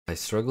I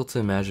struggle to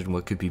imagine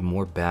what could be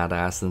more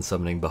badass than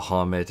summoning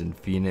Bahamut and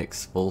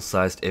Phoenix,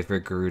 full-sized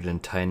Ifrit, Garuda,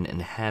 and Titan,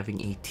 and having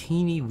a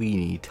teeny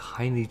weeny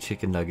tiny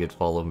chicken nugget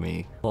follow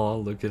me. Aw,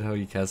 look at how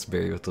he casts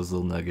Barry with those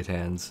little nugget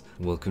hands.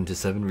 Welcome to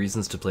 7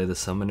 reasons to play the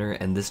Summoner,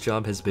 and this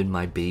job has been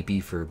my baby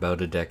for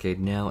about a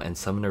decade now, and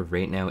Summoner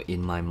right now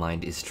in my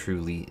mind is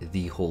truly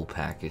the whole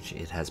package.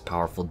 It has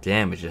powerful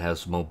damage, it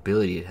has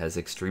mobility, it has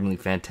extremely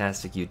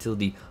fantastic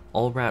utility,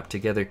 all wrapped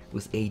together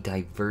with a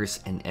diverse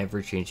and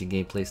ever-changing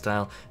gameplay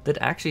style that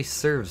actually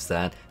serves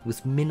that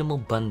with minimal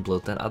button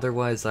bloat that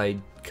otherwise I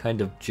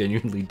kind of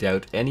genuinely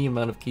doubt any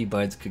amount of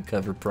keybinds could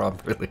cover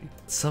properly.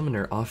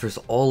 Summoner offers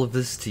all of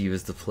this to you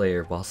as the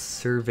player while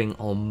serving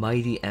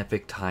almighty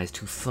epic ties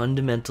to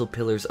fundamental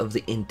pillars of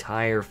the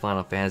entire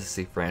Final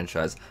Fantasy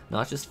franchise,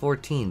 not just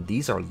 14,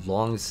 these are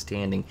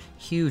long-standing,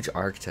 huge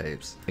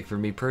archetypes. Like for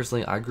me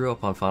personally, I grew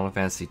up on Final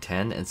Fantasy X,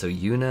 and so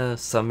Yuna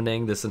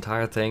summoning this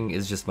entire thing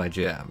is just my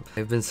jam.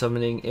 I've been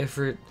summoning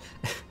Ifrit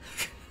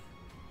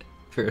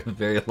for a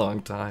very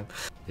long time.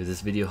 If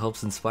this video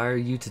helps inspire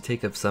you to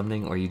take up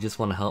summoning, or you just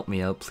want to help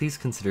me out, please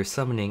consider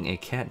summoning a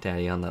cat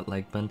daddy on that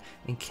like button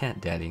and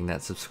cat daddying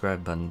that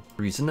subscribe button.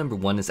 Reason number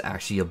 1 is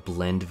actually a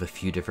blend of a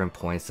few different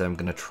points that I'm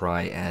going to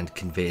try and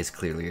convey as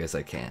clearly as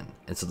I can.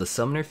 And so the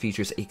Summoner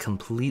features a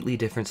completely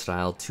different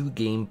style to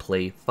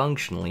gameplay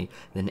functionally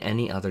than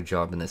any other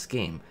job in this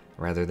game.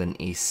 Rather than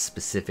a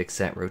specific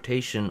set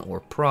rotation or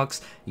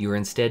procs, you are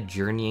instead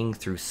journeying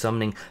through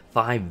summoning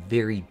 5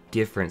 very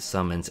different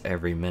summons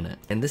every minute.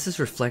 And this is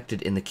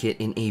reflected in the kit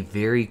in a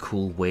very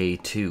cool way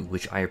too,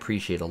 which I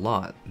appreciate a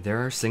lot.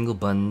 There are single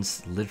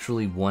buttons,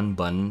 literally one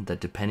button,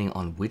 that depending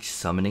on which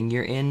summoning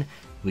you're in,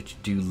 which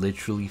do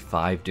literally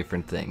 5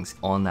 different things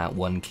on that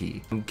one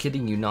key. I'm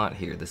kidding you not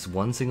here. This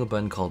one single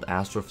button called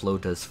Astral Flow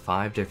does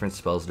 5 different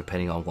spells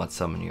depending on what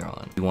summon you're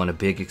on. You want a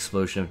big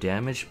explosion of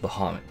damage?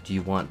 Bahamut. Do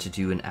you want to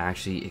do an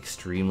actually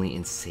extremely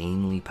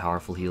insanely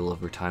powerful heal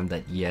over time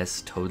that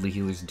yes, totally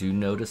healers do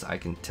notice? I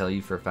can tell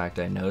you for a fact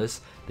I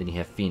notice. Then you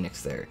have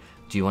Phoenix there.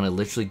 Do you want to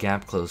literally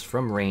gap close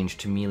from range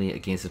to melee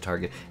against a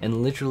target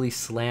and literally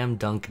slam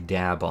dunk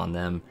dab on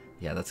them?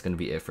 Yeah, that's going to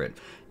be Ifrit.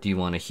 Do you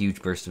want a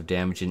huge burst of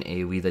damage in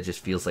AoE that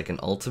just feels like an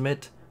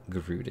ultimate?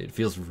 Garuda. It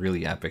feels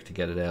really epic to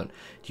get it out.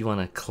 Do you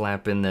want to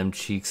clap in them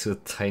cheeks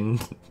with Titan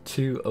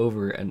 2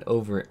 over and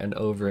over and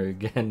over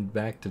again,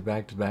 back to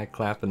back to back,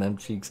 clapping them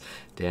cheeks?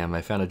 Damn,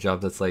 I found a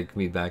job that's like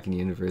me back in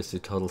university.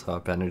 Total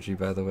top energy,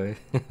 by the way.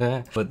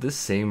 But this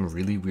same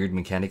really weird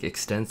mechanic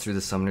extends through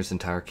the Summoner's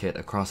entire kit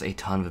across a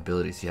ton of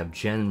abilities. You have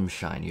Gem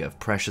Shine, you have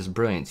Precious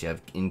Brilliance, you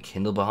have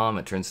Enkindle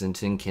Bahamut, turns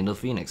into Enkindle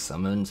Phoenix,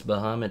 summons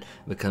Bahamut,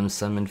 becomes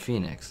Summon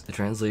Phoenix. The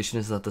translation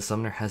is that the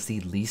Summoner has the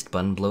least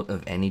button bloat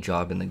of any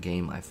job in the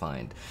game, I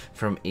find.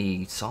 From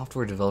a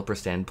software developer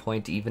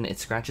standpoint even, it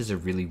scratches a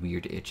really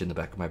weird itch in the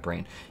back of my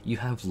brain. You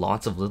have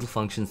lots of little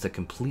functions that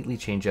completely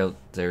change out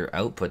their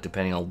output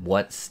depending on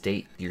what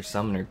state your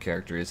summoner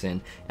character is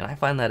in, and I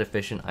find that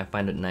efficient, I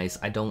find it nice.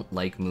 I don't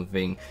like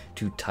moving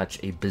to touch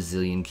a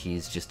bazillion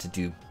keys just to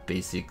do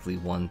basically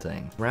one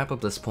thing. To wrap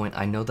up this point,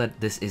 I know that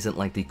this isn't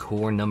like the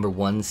core number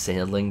 1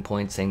 selling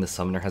point saying the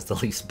summoner has the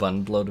least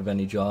button bloat of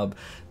any job,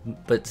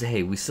 but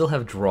hey, we still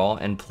have draw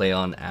and play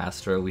on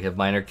Astra, we have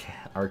minor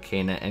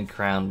Arcana and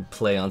Crown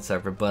play on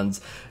separate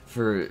buttons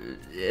for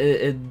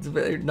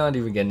not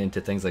even getting into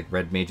things like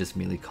Red Mage's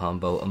melee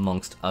combo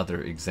amongst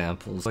other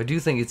examples. So I do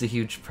think it's a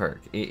huge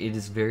perk. It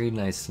is very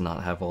nice to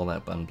not have all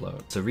that button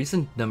bloat. So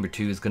reason number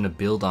 2 is going to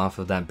build off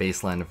of that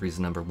baseline of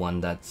reason number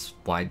 1, that's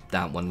why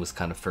that one was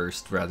kind of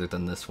first rather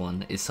than this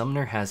one, is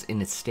Summoner has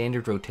in its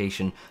standard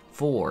rotation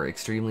 4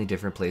 extremely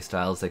different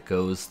playstyles that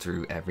goes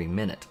through every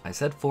minute. I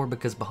said 4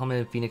 because Bahamut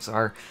and Phoenix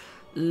are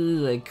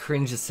I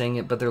cringe at saying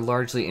it, but they're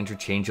largely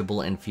interchangeable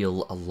and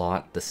feel a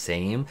lot the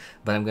same,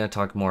 but I'm going to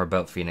talk more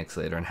about Phoenix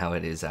later and how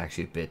it is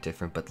actually a bit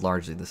different, but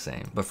largely the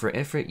same. But for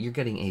Ifrit, you're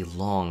getting a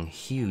long,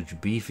 huge,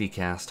 beefy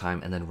cast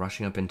time and then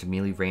rushing up into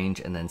melee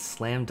range and then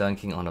slam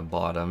dunking on a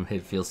bottom.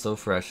 It feels so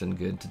fresh and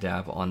good to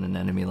dab on an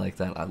enemy like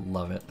that, I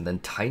love it. And then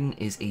Titan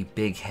is a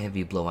big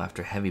heavy blow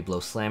after heavy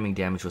blow, slamming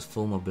damage with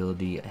full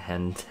mobility,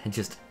 and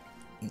just,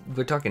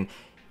 we're talking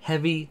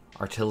heavy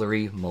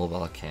artillery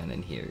mobile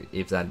cannon here,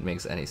 if that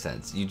makes any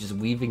sense. You're just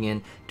weaving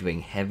in, doing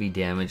heavy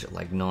damage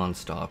like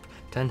non-stop.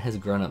 10 has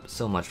grown up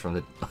so much from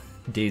the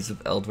days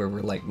of Eld where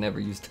we're like,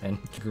 never use 10.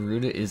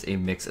 Garuda is a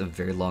mix of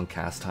very long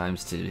cast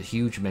times to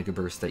huge mega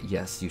bursts that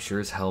yes, you sure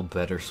as hell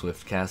better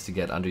swift cast to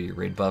get under your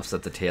raid buffs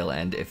at the tail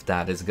end if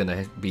that is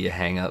gonna be a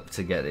hang up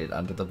to get it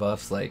under the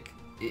buffs. Like,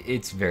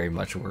 it's very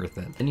much worth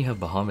it. Then you have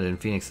Bahamut and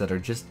Phoenix that are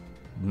just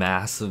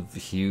massive,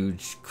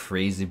 huge,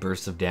 crazy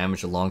bursts of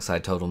damage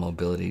alongside total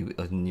mobility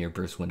in your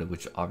burst window,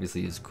 which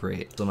obviously is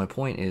great. So my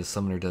point is,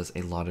 Summoner does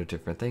a lot of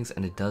different things,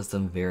 and it does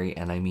them very,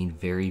 and I mean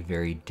very,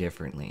 very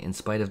differently, in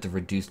spite of the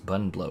reduced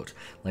button bloat.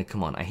 Like,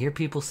 come on, I hear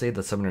people say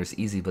that Summoner is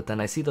easy, but then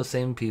I see those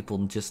same people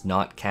just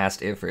not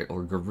cast Ifrit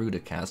or Garuda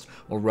cast,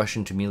 or rush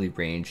into melee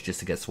range just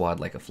to get swatted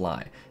like a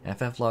fly.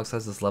 FF Logs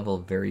has this level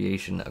of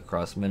variation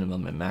across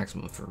minimum and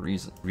maximum for a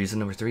reason. Reason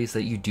number 3 is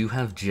that you do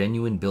have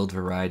genuine build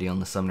variety on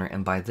the Summoner,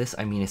 and by this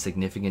I mean a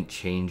significant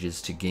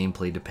changes to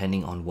gameplay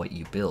depending on what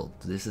you build.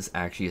 This is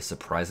actually a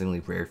surprisingly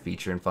rare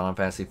feature in Final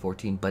Fantasy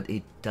XIV, but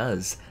it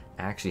does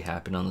actually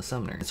happen on the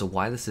summoner. And so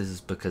why this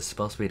is because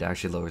spell speed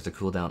actually lowers the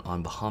cooldown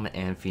on Bahamut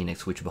and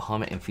Phoenix, which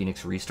Bahamut and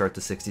Phoenix restart the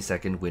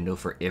 60-second window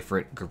for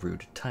Ifrit,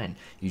 Garud, Titan.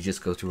 You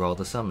just go through all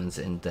the summons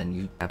and then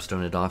you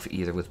capstone it off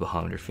either with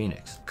Bahamut or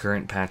Phoenix.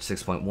 Current patch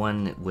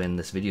 6.1, when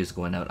this video is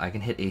going out, I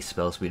can hit a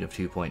spell speed of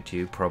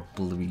 2.2.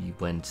 Probably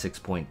when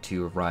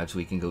 6.2 arrives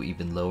we can go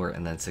even lower,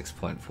 and then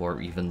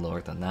 6.4 even lower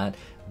than that.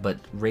 But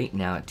right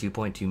now at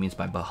 2.2 means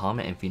my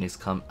Bahamut and Phoenix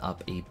come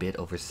up a bit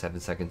over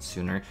 7 seconds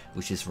sooner,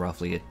 which is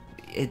roughly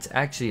it's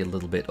actually a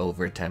little bit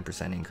over a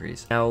 10%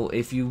 increase. Now,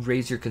 if you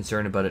raise your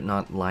concern about it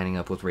not lining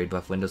up with raid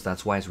buff windows,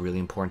 that's why it's really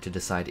important to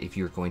decide if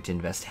you're going to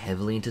invest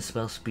heavily into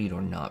spell speed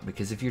or not.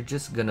 Because if you're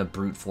just gonna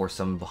brute force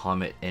some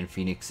Bahamut and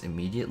Phoenix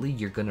immediately,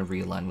 you're gonna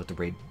realign with the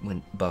raid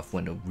buff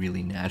window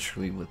really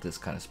naturally with this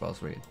kind of spell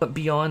speed. But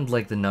beyond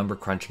like the number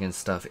crunching and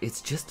stuff,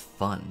 it's just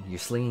fun. You're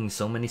slinging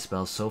so many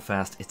spells so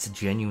fast, it's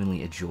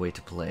genuinely a joy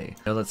to play.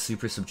 I know that's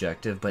super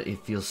subjective, but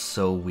it feels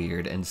so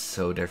weird and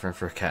so different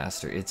for a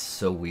caster. It's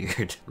so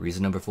weird.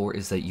 Reason number 4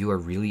 is that you are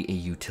really a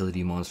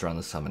utility monster on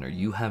the summoner.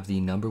 You have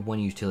the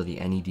 #1 utility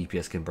any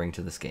DPS can bring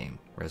to this game,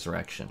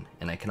 Resurrection.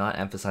 And I cannot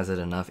emphasize it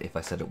enough. If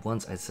I said it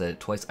once, I said it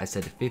twice, I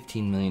said it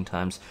 15 million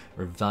times.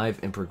 Revive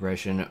and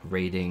progression,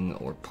 raiding,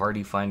 or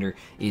party finder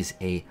is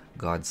a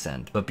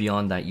godsend. But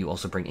beyond that, you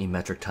also bring a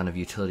metric ton of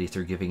utility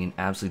through giving an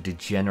absolute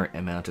degenerate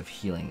amount of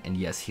healing. And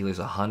yes, healers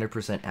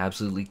 100%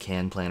 absolutely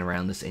can plan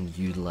around this and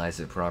utilize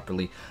it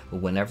properly.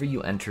 But whenever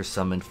you enter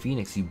Summon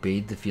Phoenix, you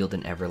bathe the field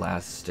in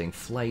Everlasting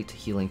Flight,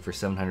 healing for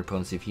 700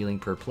 potency of healing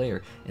per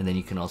player. And then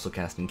you can also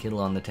cast Enkindle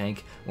on the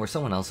tank, or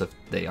someone else if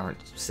they aren't,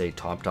 say,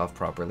 topped off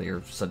properly,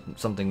 or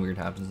something weird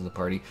happens in the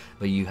party.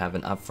 But you have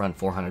an upfront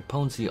 400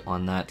 potency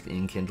on that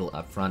Enkindle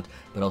upfront,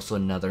 but also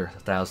another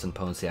 1000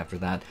 potency after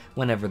that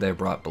whenever they're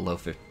brought below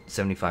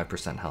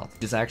 75% health.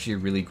 It's actually a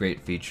really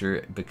great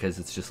feature because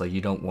it's just like you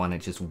don't want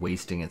it just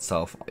wasting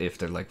itself if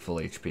they're like full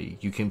HP.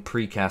 You can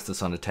pre-cast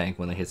this on a tank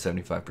when they hit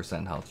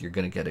 75% health. You're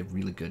gonna get a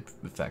really good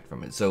effect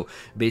from it. So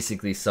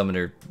basically,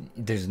 Summoner,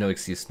 there's no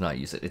excuse to not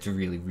use it. It's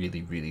really,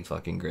 really, really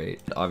fucking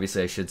great.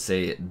 Obviously, I should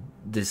say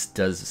this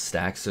does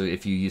stack. So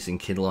if you use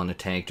Enkindle on a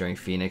tank during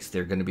Phoenix,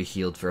 they're gonna be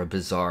healed for a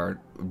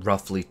bizarre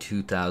roughly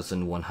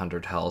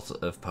 2,100 health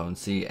of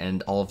potency,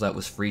 and all of that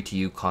was free to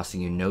you,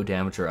 costing you no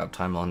damage or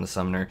uptime on the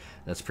summoner.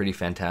 That's pretty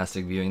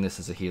fantastic. Viewing this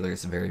as a healer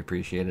is very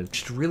appreciated.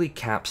 Just to really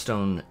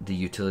capstone the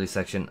utility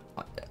section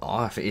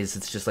off is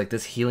it's just like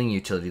this healing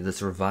utility,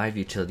 this revive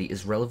utility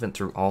is relevant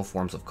through all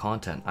forms of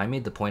content. I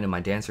made the point in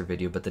my dancer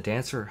video, but the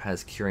dancer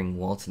has curing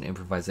waltz and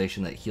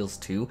improvisation that heals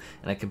too,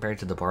 and I compared it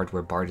to the bard,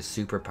 where bard is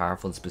super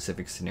powerful in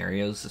specific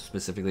scenarios,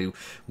 specifically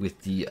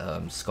with the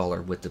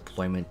scholar with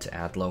deployment to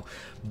Adlo.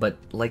 But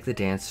like the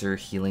dancer,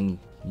 healing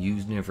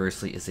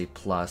universally is a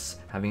plus.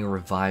 Having a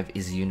revive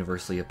is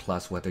universally a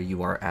plus, whether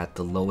you are at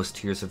the lowest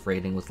tiers of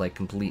rating with like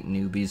complete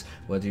newbies,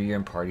 whether you're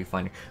in party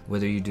finder,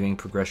 whether you're doing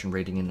progression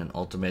rating in an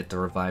ultimate, the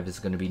revive is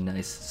going to be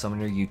nice.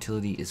 Summoner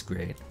utility is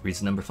great.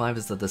 Reason number 5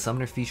 is that the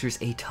summoner features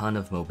a ton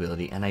of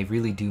mobility, and I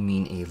really do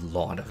mean a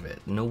lot of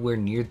it. Nowhere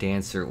near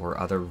dancer or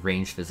other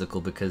range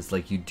physical, because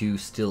like you do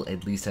still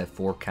at least have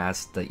 4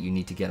 casts that you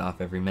need to get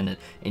off every minute,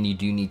 and you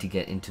do need to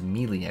get into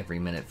melee every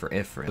minute for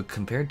Ifrit. But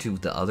compared to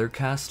the other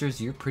casters,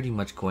 you're pretty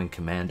much going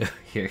commando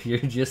here. You're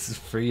just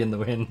free in the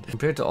wind.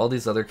 Compared to all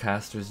these other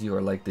casters, you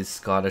are like this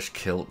Scottish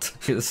kilt.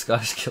 You're the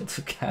Scottish kilt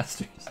of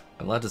casters.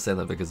 I'm allowed to say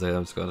that because I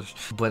am Scottish.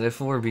 But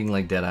if we're being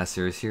like dead ass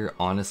serious here,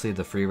 honestly,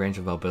 the free range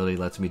of mobility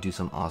lets me do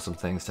some awesome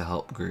things to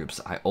help groups.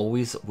 I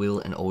always will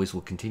and always will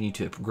continue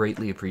to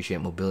greatly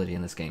appreciate mobility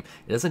in this game.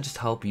 It doesn't just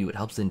help you, it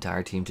helps the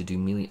entire team to do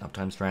melee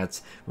uptime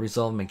strats,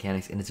 resolve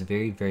mechanics, and it's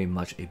very, very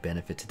much a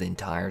benefit to the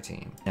entire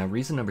team. Now,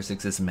 reason number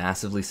 6 is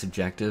massively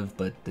subjective,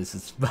 but this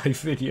is my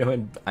video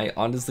and I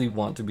honestly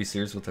want to be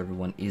serious with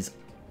everyone, is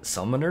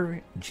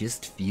Summoner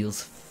just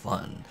feels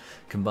fun.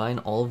 Combine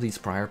all of these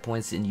prior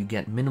points and you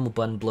get minimal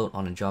button bloat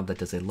on a job that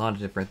does a lot of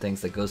different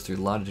things, that goes through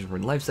a lot of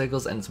different life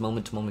cycles, and its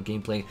moment-to-moment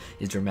gameplay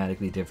is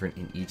dramatically different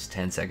in each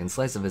 10-second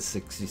slice of a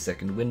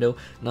 60-second window.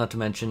 Not to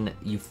mention,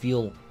 you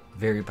feel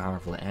very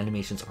powerful, the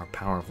animations are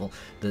powerful,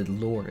 the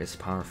lore is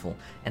powerful,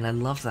 and I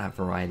love that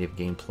variety of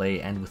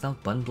gameplay. And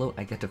without button bloat,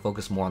 I get to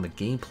focus more on the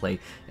gameplay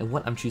and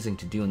what I'm choosing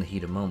to do in the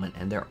heat of moment,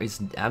 and there is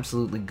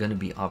absolutely going to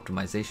be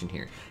optimization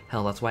here.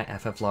 Hell, that's why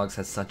FFLogs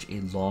has such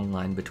a long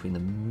line between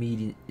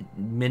the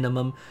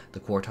minimum, the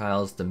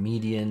quartiles, the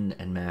median,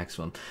 and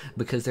maximum,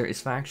 because there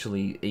is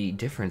factually a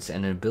difference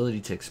and an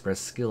ability to express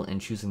skill in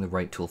choosing the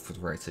right tool for the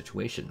right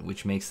situation,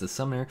 which makes the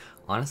summoner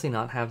honestly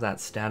not have that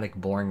static,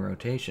 boring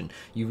rotation.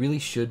 You really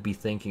should be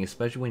thinking,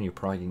 especially when you're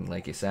progging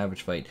like a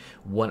savage fight,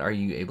 what are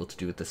you able to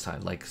do at this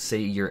time? Like, say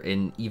you're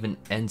in even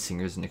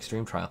Endsingers in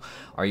Extreme Trial,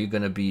 are you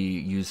going to be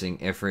using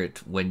Ifrit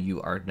when you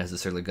are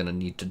necessarily going to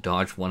need to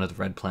dodge one of the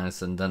red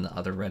planets and then the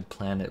other red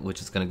planet,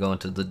 which is going to go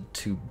into the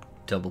two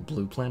double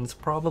blue planets?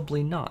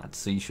 Probably not,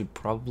 so you should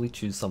probably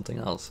choose something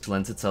else. It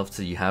lends itself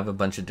to you have a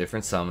bunch of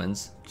different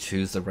summons,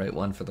 choose the right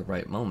one for the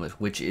right moment,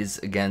 which is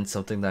again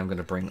something that I'm going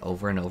to bring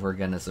over and over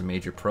again as a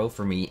major pro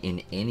for me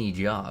in any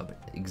job.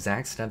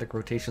 Exact static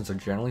rotations are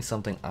generally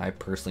something I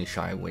personally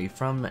shy away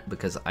from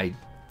because I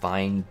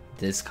find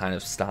this kind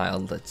of style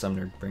that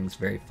Summoner brings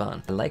very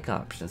fun. I like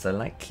options, I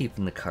like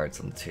keeping the cards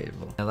on the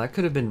table. Now that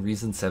could have been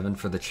reason 7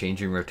 for the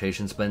changing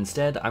rotations, but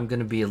instead I'm going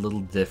to be a little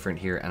different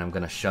here and I'm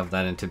going to shove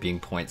that into being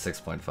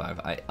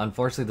 0.6.5.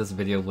 Unfortunately this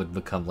video would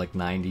become like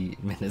 90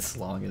 minutes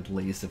long at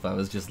least if I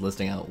was just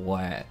listing out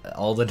why,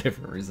 all the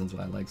different reasons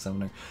why I like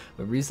Summoner.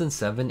 But reason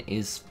 7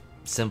 is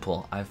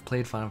simple. I've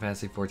played Final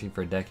Fantasy XIV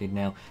for a decade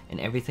now, and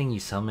everything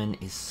you summon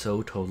is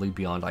so totally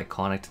beyond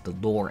iconic to the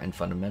lore and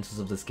fundamentals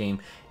of this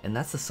game, and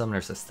that's the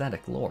Summoner's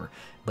aesthetic lore.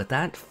 But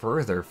that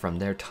further from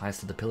there ties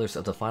to the pillars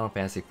of the Final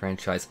Fantasy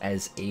franchise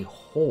as a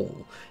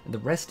whole, and the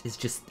rest is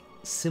just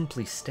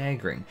simply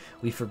staggering.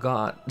 We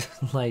forgot,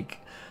 like,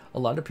 a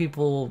lot of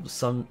people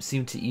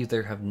seem to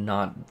either have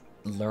not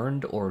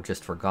learned or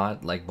just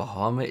forgot, like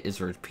Bahamut is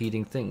a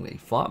repeating thing. We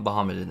fought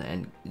Bahamut in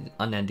the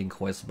unending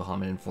quest of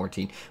Bahamut in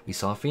 14. We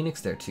saw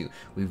Phoenix there too.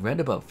 We read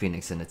about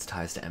Phoenix and its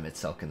ties to Emmett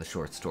Selk in the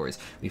short stories.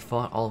 We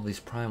fought all of these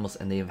primals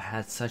and they have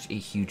had such a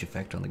huge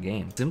effect on the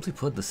game. Simply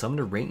put, the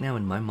Summoner right now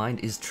in my mind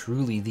is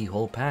truly the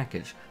whole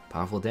package.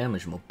 Powerful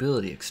damage,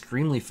 mobility,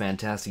 extremely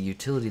fantastic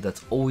utility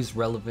that's always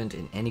relevant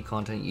in any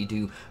content you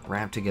do,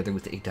 wrapped together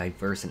with a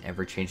diverse and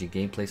ever-changing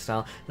gameplay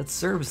style that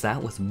serves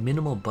that with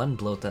minimal button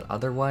bloat that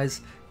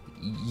otherwise,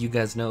 you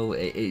guys know,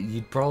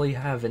 you'd probably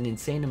have an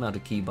insane amount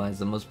of keybinds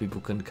that most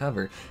people couldn't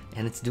cover,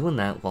 and it's doing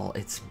that while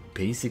it's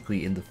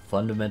basically in the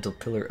fundamental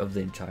pillar of the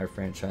entire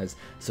franchise.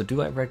 So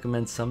do I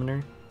recommend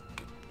Summoner?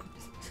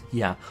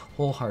 Yeah,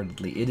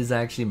 wholeheartedly. It is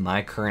actually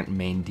my current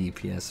main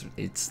DPS.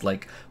 It's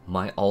like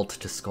my alt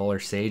to Scholar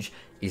Sage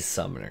is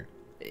Summoner.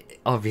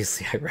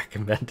 Obviously I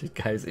recommend it,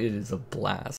 guys. It is a blast.